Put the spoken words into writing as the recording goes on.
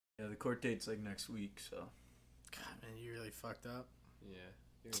Yeah, the court date's like next week, so. God, man, you really fucked up.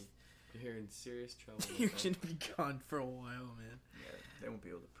 Yeah, you're in serious trouble. You're gonna be gone for a while, man. Yeah, they won't be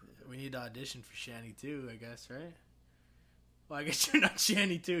able to prove it. We need to audition for Shanny too, I guess, right? Well, I guess you're not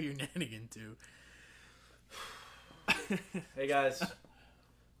Shanny too. You're Nannigan too. Hey guys,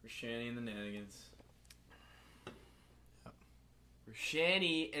 we're Shanny and the Nannigans. We're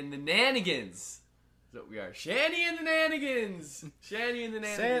Shanny and the Nannigans. That's what we are. Shanny and the Nannigans. Shanny and the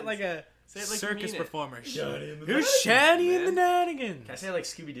Nannigans. Say it like a Say it like circus you mean it. performer. Shanny and the Who's Nannigans, Shanny and the man. Nannigans? Can I say it like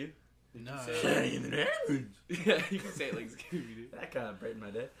Scooby-Doo? No. Shanny and the Nannigans. Yeah, you can say it like Scooby-Doo. That kind of brightened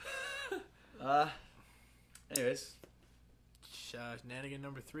my day. Anyways, Nannigan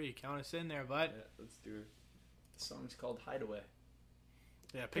number 3. Count us in there, bud. Yeah, let's do it. the song's called Hideaway.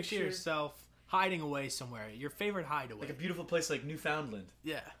 Yeah, picture yourself hiding away somewhere. Your favorite hideaway. Like a beautiful place like Newfoundland.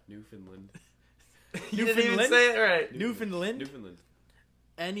 Yeah. Newfoundland. You didn't even say it right. Newfoundland. Newfoundland.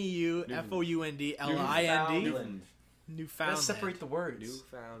 Neufondland. Newfoundland. Newfoundland. Let's separate the words.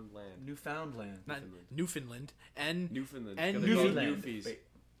 Newfoundland. Newfoundland. Not Newfoundland. And Newfoundland. And Gotta go Newfoundland. Newfies. Wait,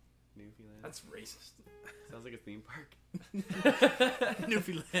 Newfoundland. that's racist. Sounds like a theme park.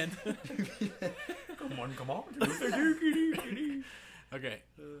 Newfoundland. Come on. Okay.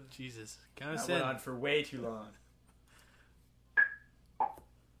 Jesus. Count us That went in. on for way too long.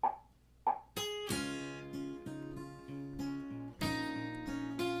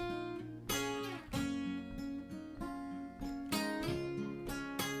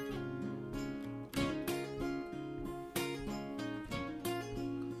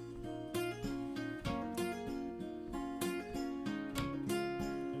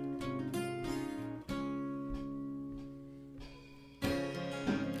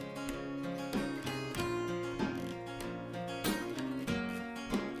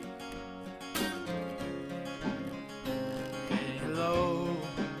 Hello,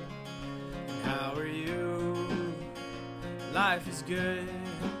 and how are you? Life is good,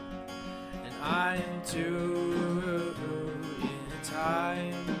 and I am too. In a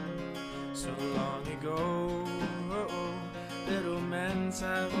time so long ago, little men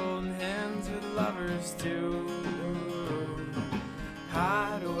sat holding hands with lovers too.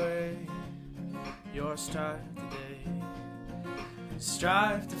 Hide away your strife today.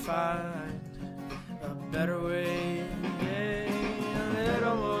 Strive to find a better way. A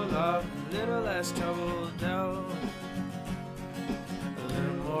little more love, a little less trouble now. A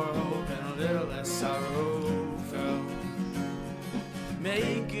little more hope and a little less sorrow felt.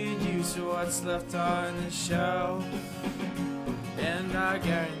 Make good use of what's left on the shelf, and I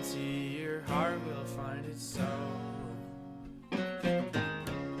guarantee your heart will find itself.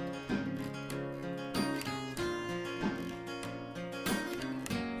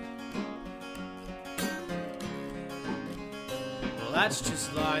 Well, that's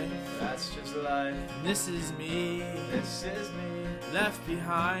just life. That's just life. And this is me. This is me. Left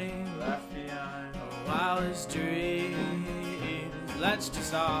behind. Left behind. A wildest dreams. Let's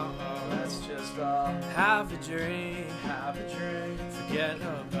just all have a drink. Have a drink. Forget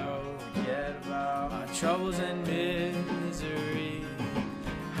about our troubles and misery.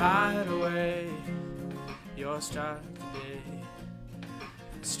 Hide away your strife today.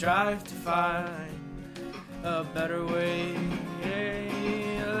 Strive to find a better way. A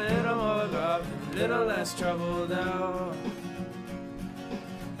little more love, a little less trouble now.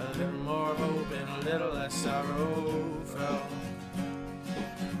 A little more hope and a little less sorrow felt.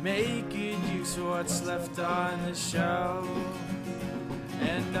 Make good use of what's left on the shelf,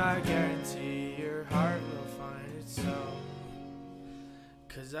 and I guarantee your heart will find itself.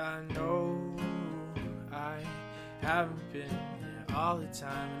 'Cause I know I haven't been here all the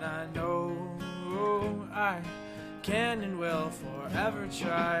time, and I know I can and will forever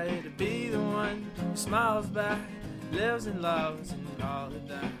try to be the one who smiles back, lives and loves, and all of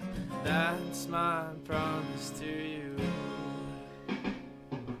that. That's my promise to you.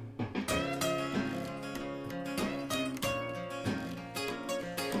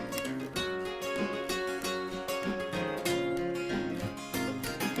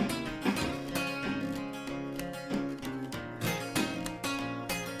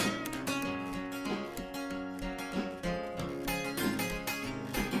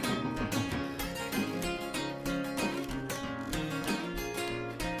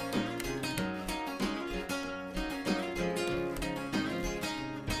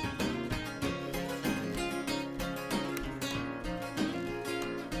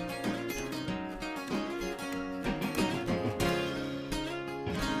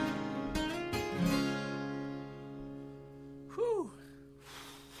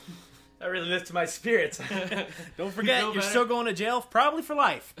 really lifted my spirits. Don't forget, feel you're better? still going to jail, probably for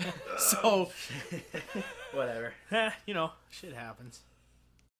life. So, Whatever. shit happens.